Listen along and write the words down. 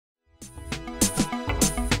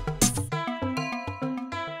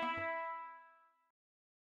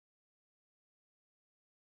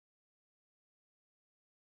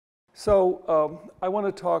So I want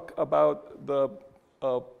to talk about the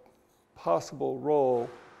possible role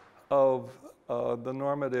of the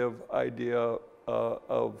normative idea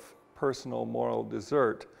of personal moral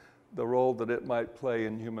desert, the role that it might play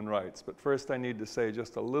in human rights. But first I need to say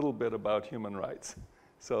just a little bit about human rights.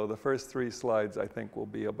 So the first 3 slides I think will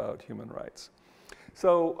be about human rights.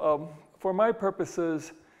 So for my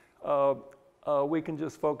purposes, we can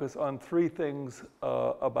just focus on 3 things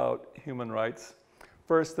about human rights.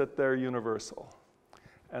 First, that they're universal.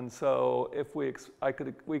 And so if we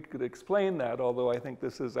could explain that, although I think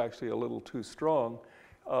this is actually a little too strong,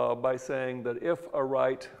 by saying that if a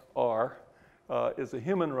right R is a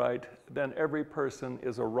human right, then every person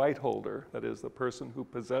is a right holder, that is, the person who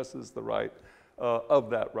possesses the right of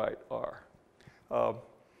that right R.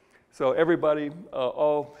 So everybody,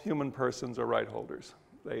 all human persons are right holders.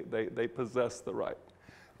 They possess the right.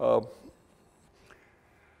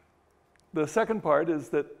 The second part is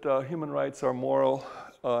that human rights are moral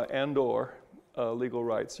and or legal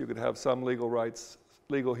rights. You could have some legal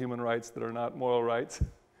human rights that are not moral rights,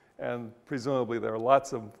 and presumably there are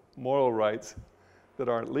lots of moral rights that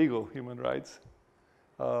aren't legal human rights.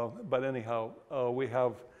 But anyhow, we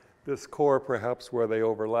have this core perhaps where they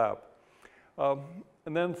overlap. And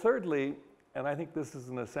then thirdly, and I think this is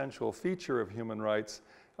an essential feature of human rights,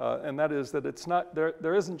 and that is that it's not,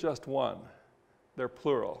 there isn't just one. They're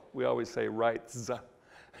plural. We always say rights.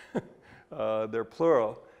 They're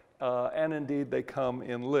plural. And indeed, they come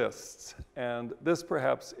in lists. And this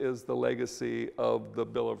perhaps is the legacy of the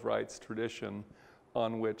Bill of Rights tradition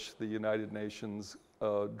on which the United Nations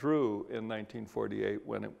drew in 1948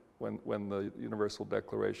 when the Universal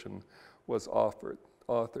Declaration was authored.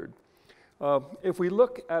 If we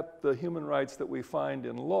look at the human rights that we find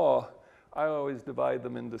in law, I always divide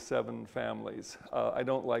them into 7 families. I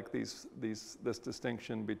don't like this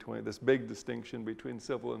distinction between, this big distinction between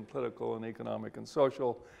civil and political and economic and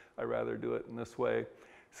social. I rather do it in this way.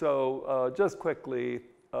 So just quickly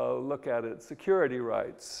look at it. Security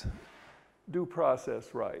rights, due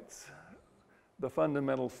process rights, the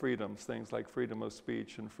fundamental freedoms, things like freedom of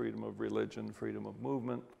speech and freedom of religion, freedom of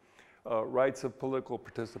movement, rights of political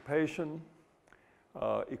participation,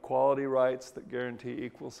 equality rights that guarantee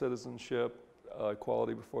equal citizenship,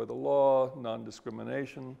 equality before the law,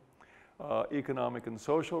 non-discrimination, economic and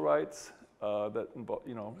social rights that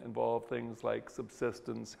involve things like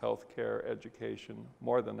subsistence, healthcare, education,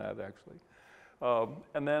 more than that actually.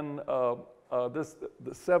 And then the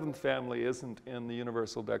 7th family isn't in the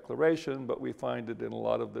Universal Declaration, but we find it in a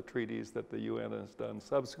lot of the treaties that the UN has done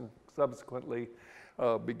subsequently,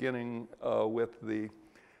 beginning with the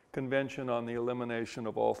Convention on the Elimination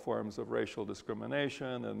of All Forms of Racial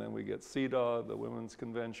Discrimination, and then we get CEDAW, the Women's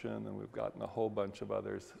Convention, and we've gotten a whole bunch of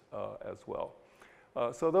others as well.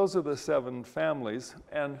 So those are the 7 families,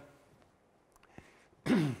 and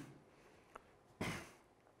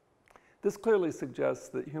this clearly suggests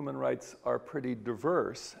that human rights are pretty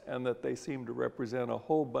diverse and that they seem to represent a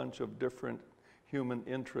whole bunch of different human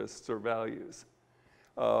interests or values.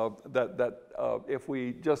 If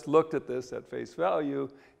we just looked at this at face value,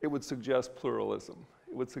 it would suggest pluralism.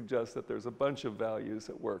 It would suggest that there's a bunch of values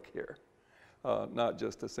at work here, not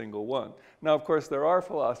just a single one. Now, of course, there are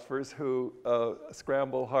philosophers who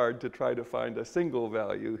scramble hard to try to find a single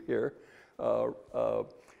value here.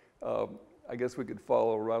 I guess we could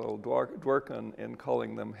follow Ronald Dworkin in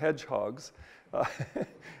calling them hedgehogs,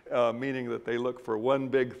 meaning that they look for one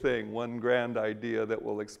big thing, one grand idea that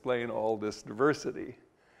will explain all this diversity.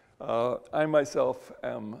 I myself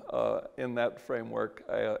am, in that framework,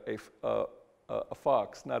 a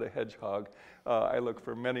fox, not a hedgehog. I look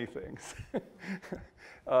for many things.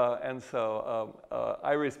 And so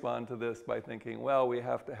I respond to this by thinking, well, we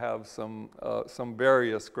have to have some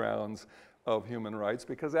various grounds of human rights,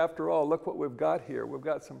 because after all, look what we've got here. We've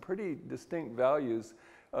got some pretty distinct values.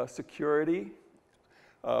 Security,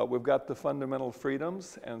 we've got the fundamental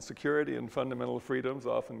freedoms, and security and fundamental freedoms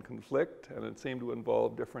often conflict, and it seemed to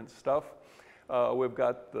involve different stuff. We've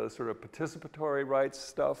got the sort of participatory rights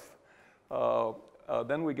stuff.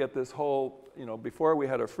 Then we get this whole, before we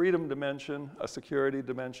had a freedom dimension, a security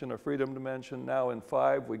dimension, a freedom dimension. Now in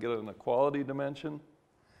 5, we get an equality dimension.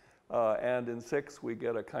 And in 6, we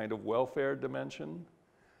get a kind of welfare dimension.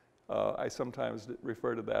 I sometimes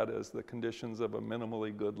refer to that as the conditions of a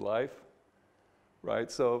minimally good life, right?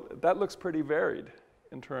 So that looks pretty varied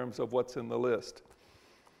in terms of what's in the list.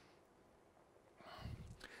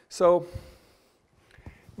 So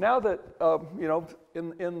now that,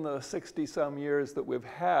 in the 60-some years that we've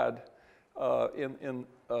had,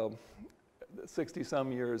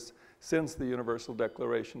 60-some years since the Universal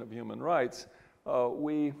Declaration of Human Rights,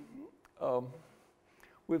 we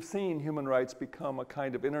we've seen human rights become a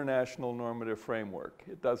kind of international normative framework.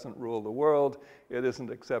 It doesn't rule the world, it isn't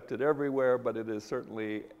accepted everywhere, but it is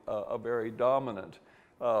certainly a very dominant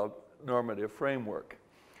normative framework.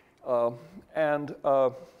 For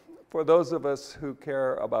those of us who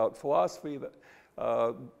care about philosophy,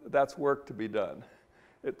 that's work to be done.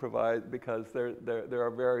 It provides, because there are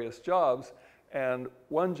various jobs, and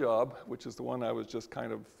one job, which is the one I was just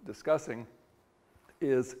kind of discussing,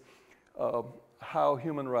 is how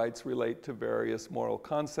human rights relate to various moral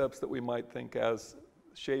concepts that we might think as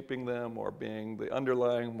shaping them or being the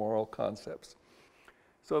underlying moral concepts.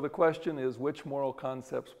 So the question is, which moral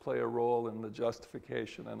concepts play a role in the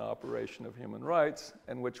justification and operation of human rights,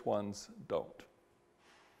 and which ones don't?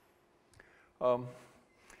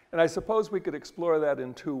 And I suppose we could explore that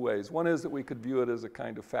in two ways. One is that we could view it as a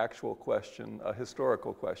kind of factual question, a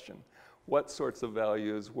historical question. What sorts of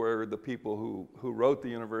values were the people who wrote the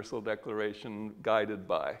Universal Declaration guided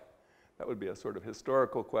by? That would be a sort of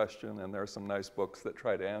historical question, and there are some nice books that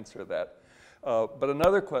try to answer that. But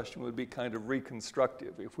another question would be kind of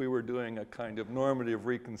reconstructive. If we were doing a kind of normative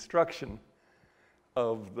reconstruction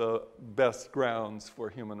of the best grounds for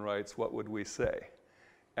human rights, what would we say?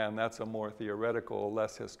 And that's a more theoretical,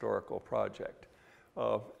 less historical project.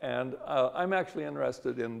 I'm actually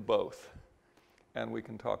interested in both. And we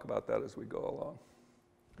can talk about that as we go along.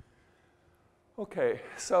 Okay,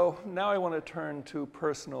 so now I want to turn to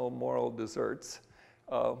personal moral deserts.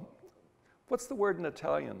 What's the word in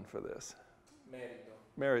Italian for this? Merito.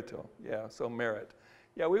 Merito, yeah, so merit.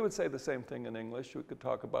 Yeah, we would say the same thing in English. We could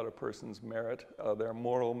talk about a person's merit, their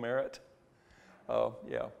moral merit.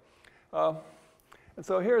 Yeah. And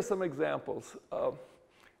so here are some examples.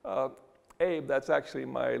 Abe, that's actually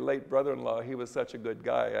my late brother-in-law. He was such a good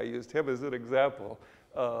guy. I used him as an example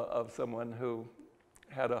of someone who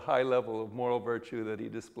had a high level of moral virtue that he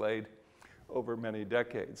displayed over many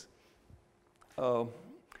decades.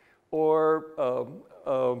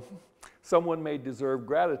 Someone may deserve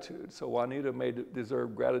gratitude. So Juanita may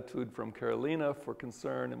deserve gratitude from Carolina for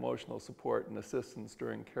concern, emotional support, and assistance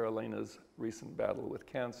during Carolina's recent battle with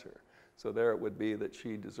cancer. So there it would be that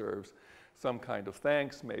she deserves some kind of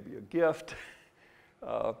thanks, maybe a gift.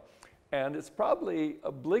 And it's probably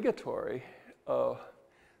obligatory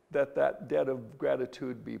that that debt of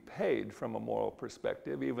gratitude be paid from a moral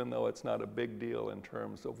perspective, even though it's not a big deal in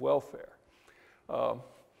terms of welfare.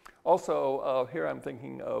 Also, here I'm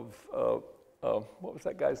thinking of, what was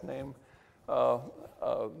that guy's name?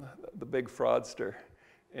 The big fraudster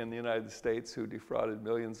in the United States who defrauded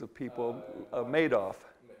millions of people, Madoff.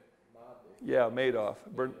 Yeah, Madoff,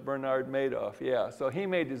 Bernard Madoff, yeah. So he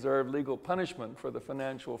may deserve legal punishment for the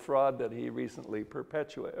financial fraud that he recently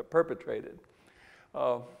perpetrated.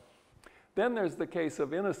 Then there's the case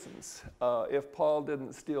of innocence. If Paul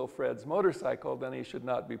didn't steal Fred's motorcycle, then he should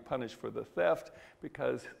not be punished for the theft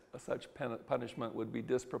because such punishment would be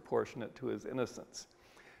disproportionate to his innocence.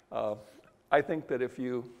 I think that if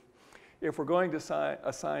we're going to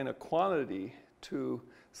assign a quantity to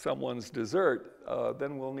someone's desert,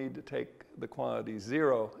 then we'll need to take the quantity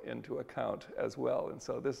 0 into account as well. And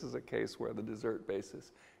so this is a case where the desert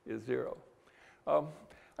basis is 0.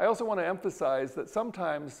 I also want to emphasize that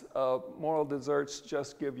sometimes moral deserts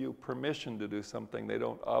just give you permission to do something. They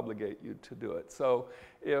don't obligate you to do it. So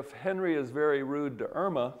if Henry is very rude to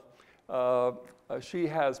Irma, she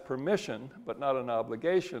has permission, but not an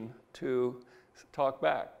obligation, to talk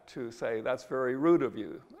back, to say, that's very rude of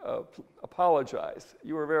you, apologize,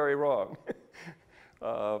 you were very wrong.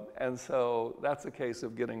 And so that's a case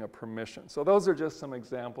of getting a permission. So those are just some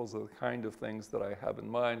examples of the kind of things that I have in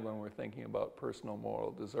mind when we're thinking about personal moral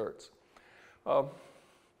deserts.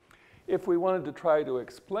 If we wanted to try to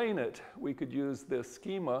explain it, we could use this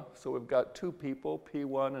schema. So we've got two people,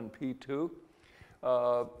 P1 and P2.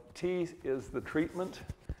 T is the treatment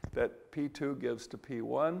that P2 gives to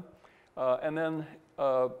P1. And then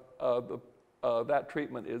that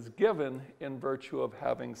treatment is given in virtue of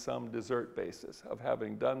having some desert basis, of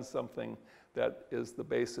having done something that is the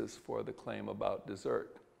basis for the claim about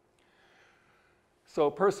desert.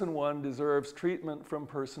 So person 1 deserves treatment from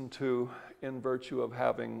person 2 in virtue of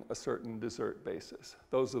having a certain desert basis.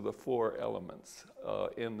 Those are the 4 elements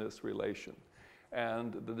in this relation.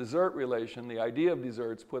 And the desert relation, the idea of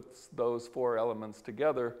deserts, puts those 4 elements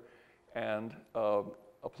together and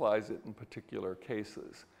applies it in particular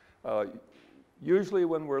cases. Usually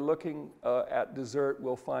when we're looking at desert,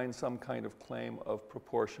 we'll find some kind of claim of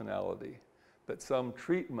proportionality, that some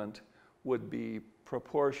treatment would be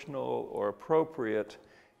proportional or appropriate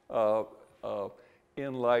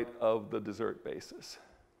in light of the desert basis.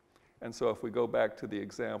 And so if we go back to the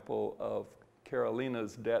example of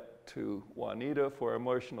Carolina's debt to Juanita for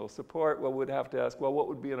emotional support, well, we'd have to ask, well, what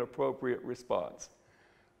would be an appropriate response?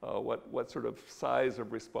 What sort of size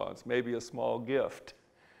of response? Maybe a small gift,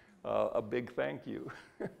 a big thank you,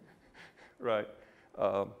 right?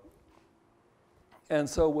 And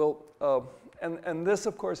so we'll, and this,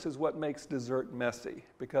 of course, is what makes dessert messy,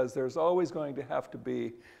 because there's always going to have to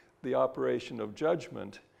be the operation of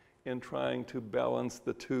judgment in trying to balance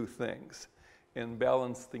the two things, in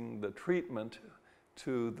balancing the treatment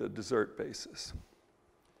to the dessert basis.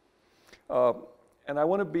 And I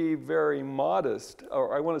want to be very modest,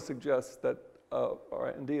 or I want to suggest that,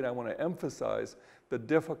 or indeed I want to emphasize the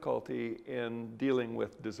difficulty in dealing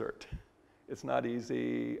with dessert. It's not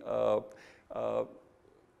easy.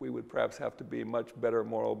 We would perhaps have to be much better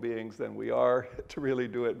moral beings than we are to really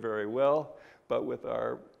do it very well. But with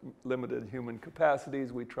our limited human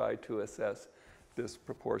capacities, we try to assess this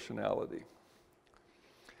proportionality.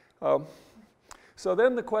 So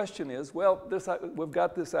then the question is, well, we've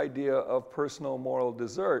got this idea of personal moral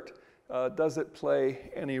desert. Does it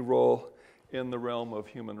play any role in the realm of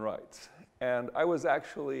human rights? And I was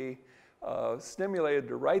actually stimulated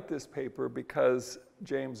to write this paper because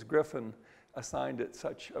James Griffin assigned it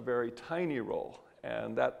such a very tiny role.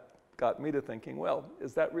 And that got me to thinking, well,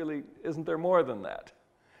 isn't there more than that?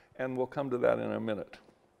 And we'll come to that in a minute.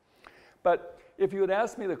 But if you had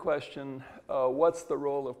asked me the question, what's the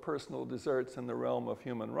role of personal desserts in the realm of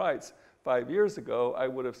human rights, 5 years ago, I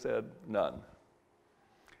would have said none.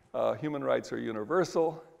 Human rights are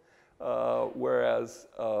universal, whereas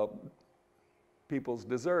people's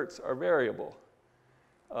desserts are variable.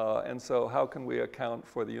 And so how can we account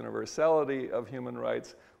for the universality of human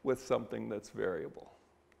rights with something that's variable?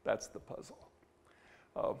 That's the puzzle.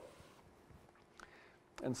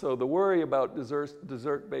 And so the worry about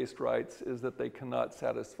dessert-based rights is that they cannot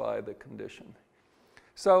satisfy the condition.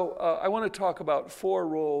 So I want to talk about 4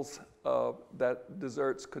 roles that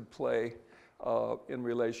desserts could play in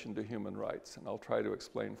relation to human rights. And I'll try to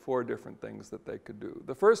explain 4 different things that they could do.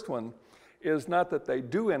 The first one is not that they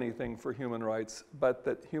do anything for human rights, but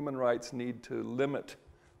that human rights need to limit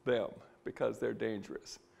them because they're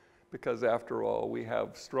dangerous. Because after all, we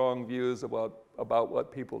have strong views about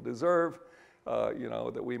what people deserve,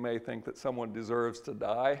 that we may think that someone deserves to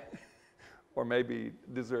die, or maybe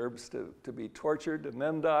deserves to be tortured and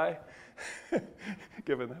then die,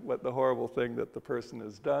 given what the horrible thing that the person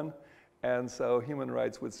has done. And so human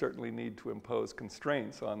rights would certainly need to impose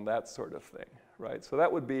constraints on that sort of thing, right? So that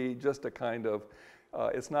would be just a kind of,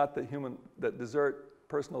 it's not that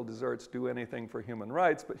personal desserts do anything for human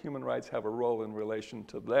rights, but human rights have a role in relation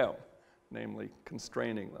to them, namely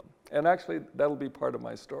constraining them. And actually, that'll be part of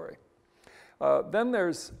my story. Then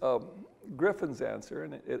there's Griffin's answer,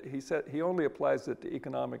 and he said he only applies it to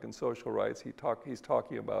economic and social rights. He's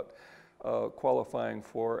talking about qualifying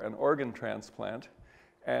for an organ transplant,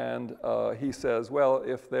 and he says, well,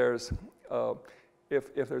 if there's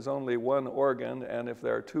only one organ, and if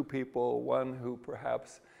there are 2 people, one who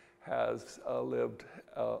perhaps has lived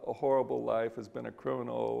a horrible life, has been a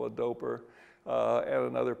criminal, a doper, and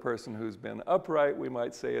another person who's been upright, we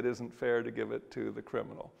might say it isn't fair to give it to the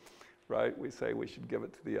criminal, right? We say we should give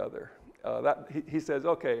it to the other. He says,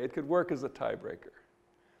 okay, it could work as a tiebreaker,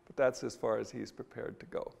 but that's as far as he's prepared to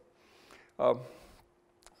go.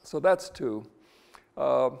 So that's 2.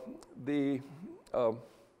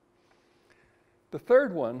 The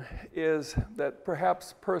third one is that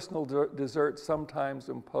perhaps personal desserts sometimes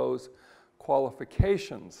impose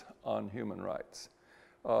qualifications on human rights.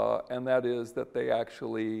 And that is that they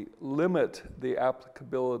actually limit the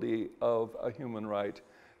applicability of a human right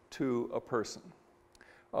to a person.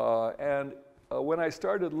 And when I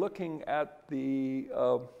started looking at the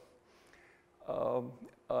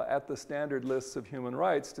standard lists of human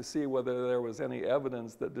rights to see whether there was any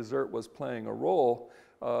evidence that dessert was playing a role,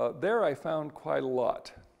 there I found quite a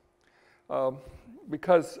lot.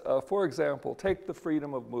 Because, for example, take the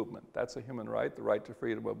freedom of movement. That's a human right, the right to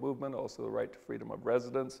freedom of movement, also the right to freedom of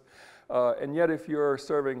residence. And yet if you're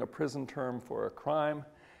serving a prison term for a crime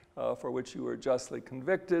for which you were justly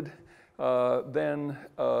convicted, then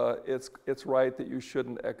it's right that you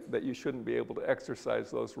shouldn't be able to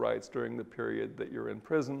exercise those rights during the period that you're in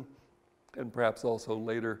prison, and perhaps also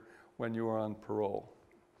later when you are on parole.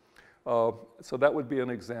 So that would be an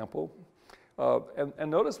example.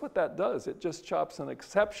 And notice what that does. It just chops an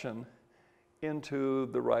exception into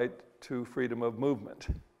the right to freedom of movement,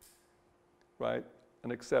 right?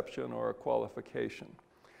 An exception or a qualification.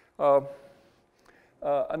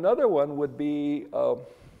 Another one would be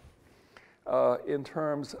in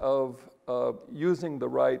terms of using the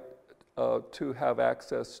right to have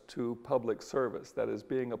access to public service, that is,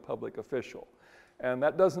 being a public official. And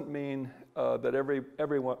that doesn't mean that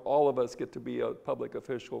everyone, all of us get to be a public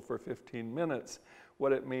official for 15 minutes.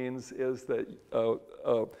 What it means is that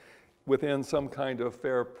within some kind of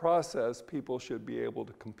fair process, people should be able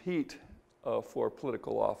to compete for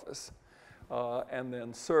political office and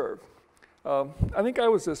then serve. I think I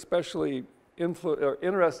was especially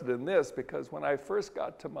interested in this because when I first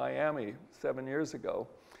got to Miami 7 years ago,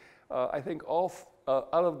 I think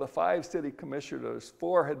out of the 5 city commissioners,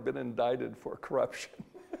 4 had been indicted for corruption.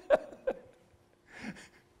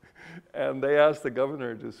 And they asked the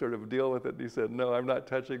governor to sort of deal with it, and he said, no, I'm not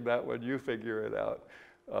touching that one, you figure it out.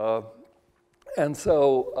 And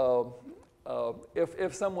so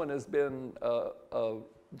if someone has been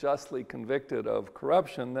justly convicted of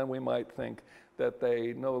corruption, then we might think that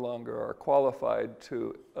they no longer are qualified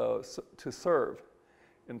to serve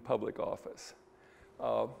in public office.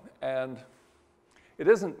 And it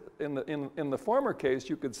isn't, in the former case,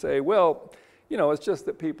 you could say, well, you know, it's just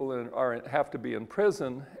that people have to be in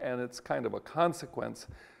prison, and it's kind of a consequence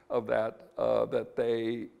of that, that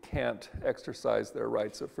they can't exercise their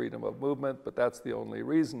rights of freedom of movement, but that's the only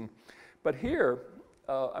reason. But here,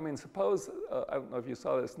 I mean, suppose, I don't know if you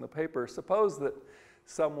saw this in the paper, suppose that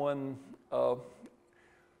someone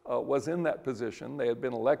was in that position, they had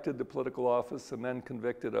been elected to political office and then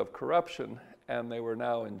convicted of corruption, and they were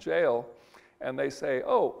now in jail, and they say,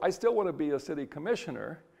 oh, I still want to be a city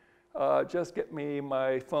commissioner, just get me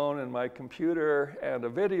my phone and my computer and a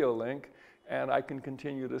video link, and I can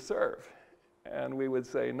continue to serve. And we would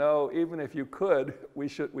say, no, even if you could,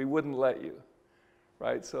 we wouldn't let you,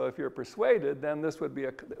 right? So if you're persuaded, then this would be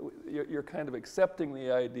you're kind of accepting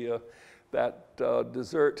the idea that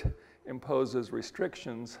desert imposes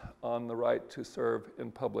restrictions on the right to serve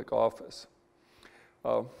in public office.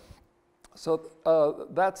 So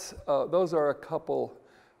those are a couple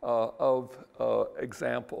of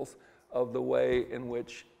examples of the way in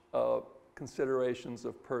which considerations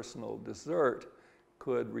of personal desert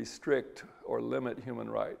could restrict or limit human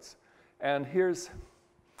rights. And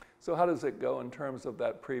so how does it go in terms of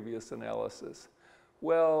that previous analysis?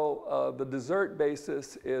 Well, the desert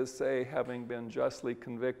basis is, say, having been justly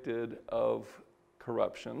convicted of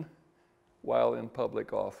corruption while in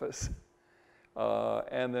public office.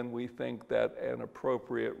 And then we think that an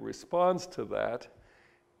appropriate response to that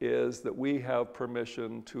is that we have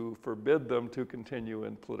permission to forbid them to continue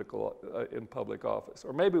in public office.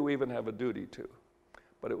 Or maybe we even have a duty to,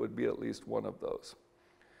 but it would be at least one of those.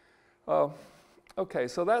 Okay,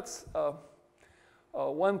 so that's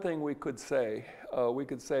one thing we could say. We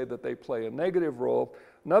could say that they play a negative role.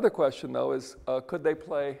 Another question, though, is could they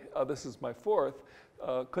play, this is my fourth,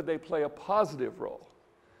 could they play a positive role?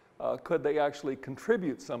 Could they actually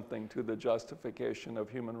contribute something to the justification of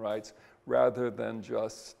human rights rather than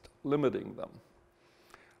just limiting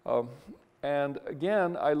them? And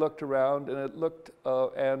again, I looked around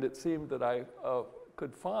and it seemed that I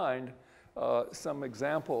could find some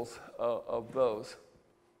examples of those.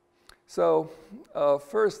 So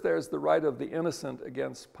first, there's the right of the innocent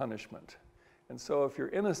against punishment. And so if you're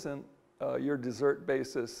innocent, your desert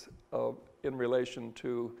basis in relation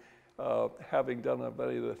to having done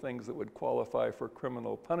many of the things that would qualify for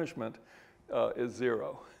criminal punishment is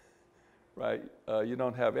 0, right? You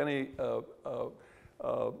don't have any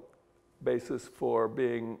basis for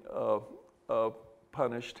being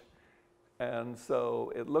punished. And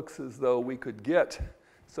so it looks as though we could get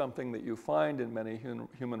something that you find in many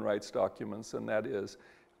human rights documents, and that is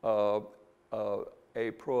a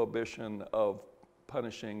prohibition of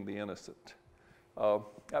punishing the innocent.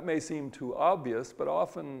 That may seem too obvious, but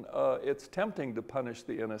often it's tempting to punish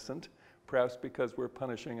the innocent, perhaps because we're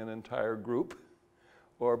punishing an entire group,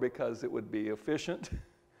 or because it would be efficient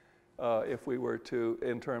if we were to,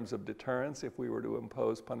 in terms of deterrence, if we were to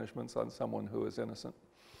impose punishments on someone who is innocent.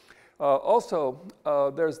 Also,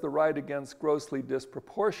 there's the right against grossly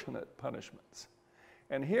disproportionate punishments.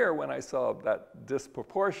 And here, when I saw that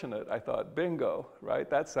disproportionate, I thought, bingo, right?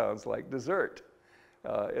 That sounds like desert.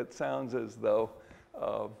 It sounds as though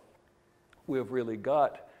we've really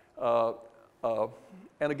got,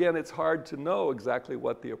 and again, it's hard to know exactly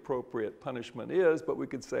what the appropriate punishment is, but we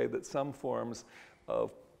could say that some forms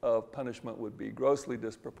of punishment would be grossly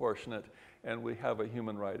disproportionate, and we have a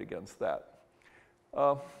human right against that.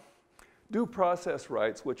 Due process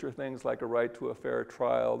rights, which are things like a right to a fair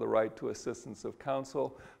trial, the right to assistance of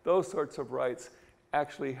counsel, those sorts of rights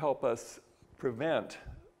actually help us prevent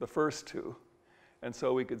the first two. And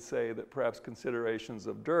so we could say that perhaps considerations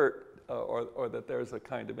of dirt, or that there's a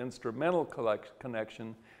kind of instrumental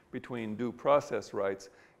connection between due process rights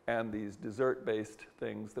and these desert-based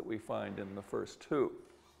things that we find in the first two.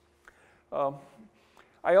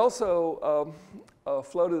 I also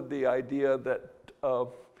floated the idea that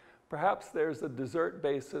perhaps there's a desert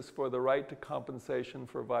basis for the right to compensation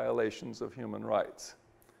for violations of human rights.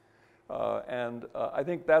 And I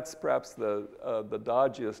think that's perhaps the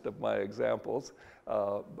dodgiest of my examples,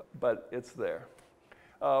 but it's there.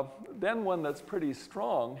 Then one that's pretty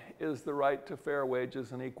strong is the right to fair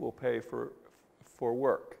wages and equal pay for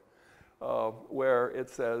work, where it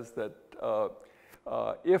says that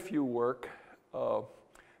if you work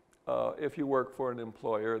for an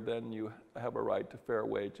employer, then you have a right to fair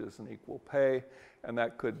wages and equal pay, and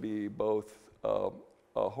that could be both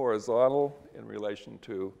horizontal in relation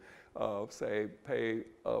to, say, pay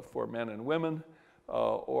for men and women,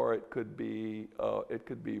 or it could be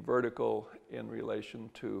vertical in relation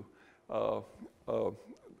to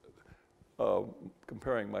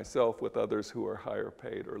comparing myself with others who are higher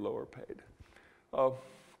paid or lower paid.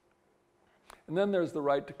 And then there's the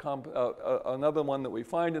right to another one that we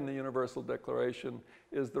find in the Universal Declaration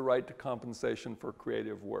is the right to compensation for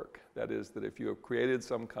creative work. That is, that if you have created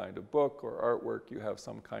some kind of book or artwork, you have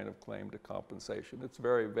some kind of claim to compensation. It's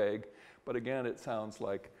very vague, but again, it sounds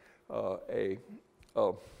like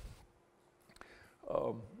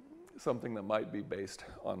something that might be based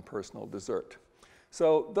on personal desert.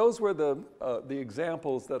 So those were the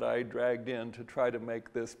examples that I dragged in to try to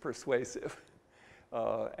make this persuasive.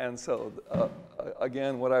 And so,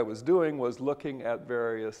 again, what I was doing was looking at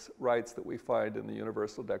various rights that we find in the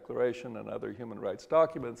Universal Declaration and other human rights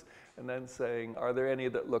documents, and then saying, are there any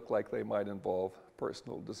that look like they might involve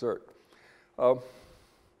personal desert?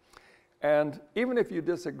 And even if you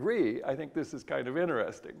disagree, I think this is kind of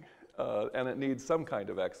interesting, and it needs some kind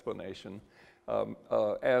of explanation.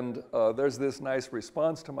 There's this nice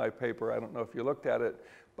response to my paper, I don't know if you looked at it,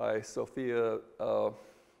 by Sophia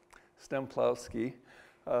Stemplowska,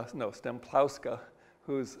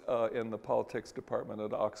 who's in the politics department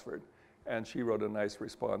at Oxford. And she wrote a nice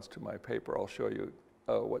response to my paper. I'll show you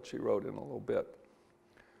what she wrote in a little bit.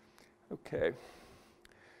 Okay.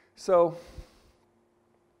 So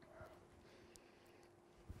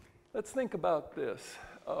let's think about this.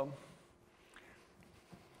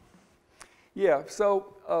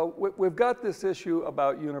 We've got this issue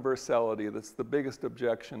about universality that's the biggest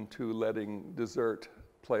objection to letting desert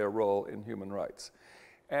play a role in human rights.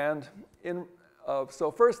 And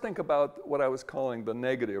so first think about what I was calling the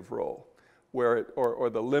negative role, where it, or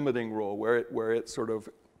the limiting role, where it sort of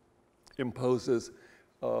imposes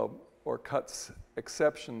or cuts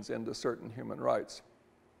exceptions into certain human rights.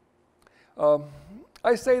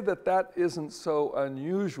 I say that that isn't so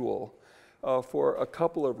unusual for a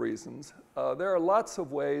couple of reasons. There are lots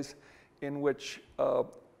of ways in which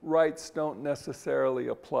rights don't necessarily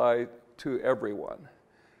apply to everyone.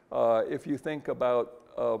 If you think about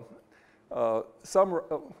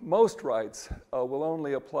most rights will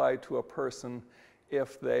only apply to a person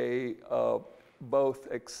if they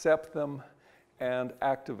both accept them and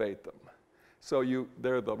activate them. So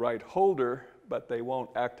they're the right holder, but they won't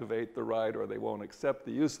activate the right, or they won't accept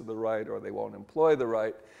the use of the right, or they won't employ the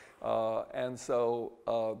right. And so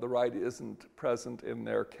the right isn't present in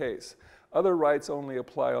their case. Other rights only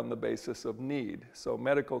apply on the basis of need. So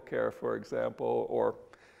medical care, for example, or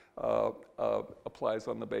applies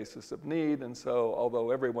on the basis of need. And so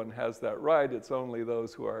although everyone has that right, it's only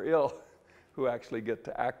those who are ill who actually get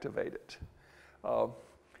to activate it.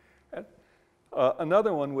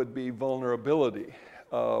 Another one would be vulnerability.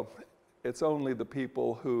 It's only the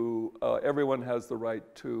people who, everyone has the right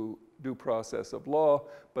to due process of law,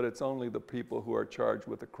 but it's only the people who are charged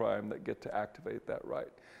with a crime that get to activate that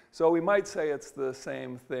right. So we might say it's the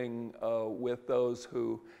same thing with those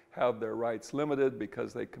who have their rights limited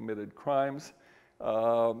because they committed crimes,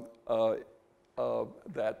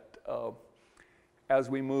 as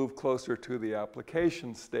we move closer to the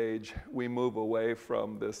application stage, we move away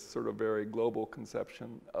from this sort of very global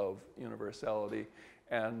conception of universality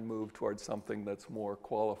and move towards something that's more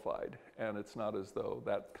qualified. And it's not as though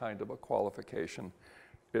that kind of a qualification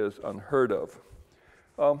is unheard of.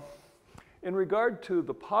 In regard to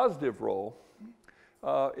the positive role,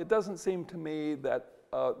 it doesn't seem to me that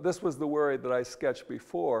this was the worry that I sketched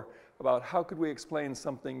before about how could we explain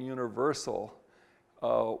something universal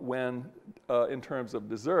when, in terms of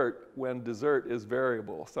desert, when desert is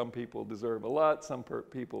variable. Some people deserve a lot, some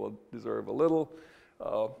people deserve a little.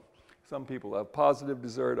 Some people have positive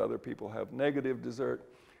desert, other people have negative desert.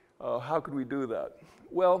 How could we do that?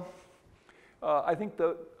 Well, I think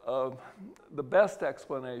the best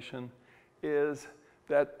explanation is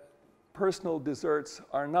that personal deserts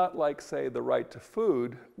are not like, say, the right to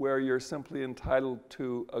food, where you're simply entitled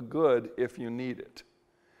to a good if you need it.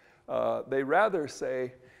 They rather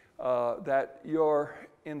say that your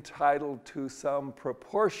entitled to some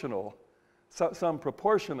proportion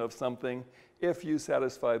of something if you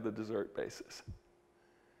satisfy the desert basis.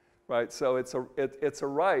 Right? So it's a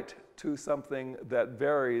right to something that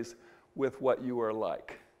varies with what you are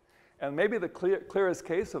like. And maybe the clearest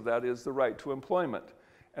case of that is the right to employment.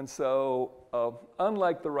 And so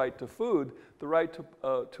unlike the right to food, the right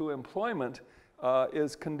to employment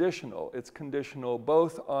is conditional. It's conditional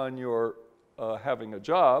both on your having a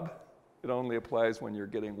job. It only applies when you're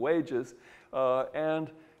getting wages. And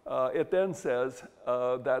it then says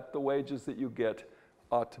that the wages that you get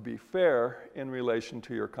ought to be fair in relation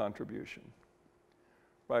to your contribution.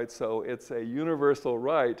 Right? So it's a universal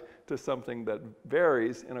right to something that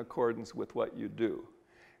varies in accordance with what you do.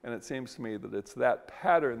 And it seems to me that it's that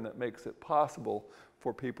pattern that makes it possible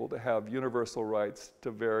for people to have universal rights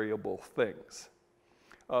to variable things.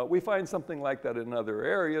 We find something like that in other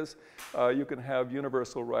areas. You can have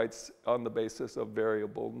universal rights on the basis of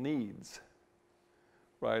variable needs.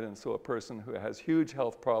 Right? And so a person who has huge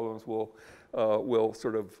health problems will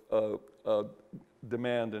sort of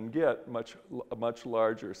demand and get a much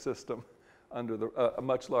larger system under a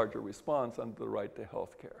much larger response under the right to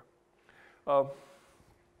health care.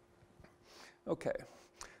 Okay,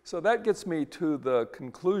 so that gets me to the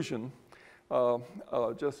conclusion.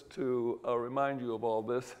 Just to remind you of all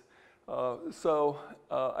this.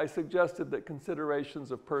 I suggested that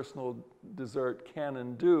considerations of personal desert can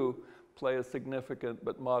and do play a significant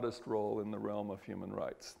but modest role in the realm of human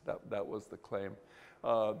rights. That was the claim.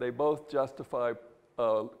 They both justify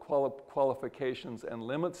qualifications and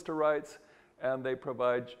limits to rights, and they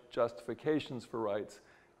provide justifications for rights,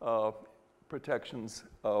 protections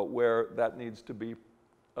where that needs to be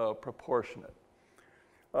proportionate.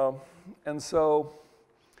 And so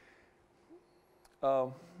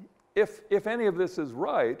if any of this is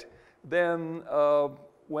right, then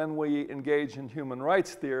when we engage in human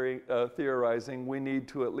rights theorizing, we need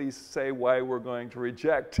to at least say why we're going to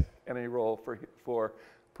reject any role for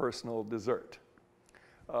personal desert.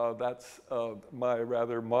 That's my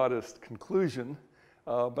rather modest conclusion.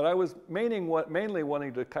 But I was mainly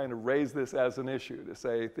wanting to kind of raise this as an issue, to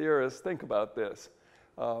say, theorists, think about this.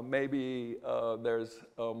 Maybe there's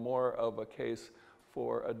more of a case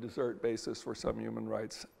for a desert basis for some human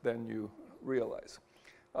rights than you realize.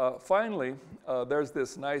 Finally, there's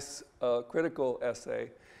this nice critical essay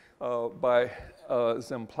by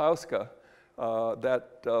Zemplowska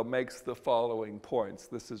that makes the following points.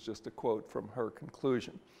 This is just a quote from her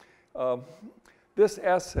conclusion. This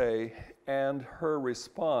essay and her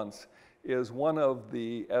response is one of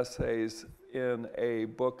the essays in a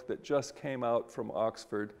book that just came out from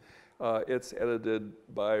Oxford. It's edited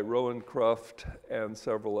by Rowan Croft and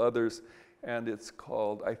several others, and it's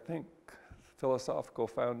called, I think, Philosophical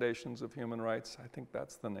Foundations of Human Rights. I think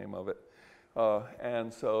that's the name of it.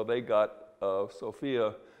 And so they got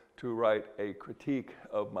Sophia to write a critique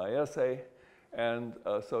of my essay, and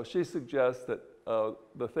so she suggests that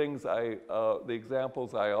the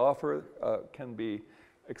examples I offer can be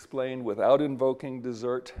explained without invoking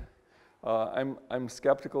desert. I'm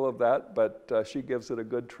skeptical of that, but she gives it a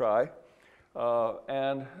good try.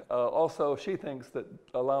 And also she thinks that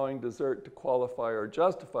allowing desert to qualify or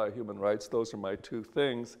justify human rights, those are my two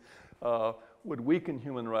things, would weaken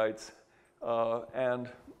human rights and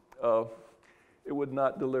it would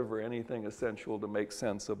not deliver anything essential to make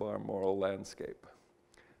sense of our moral landscape.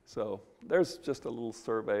 So there's just a little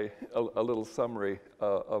survey, a little summary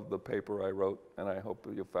of the paper I wrote, and I hope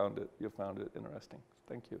you found it interesting.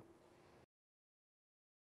 Thank you.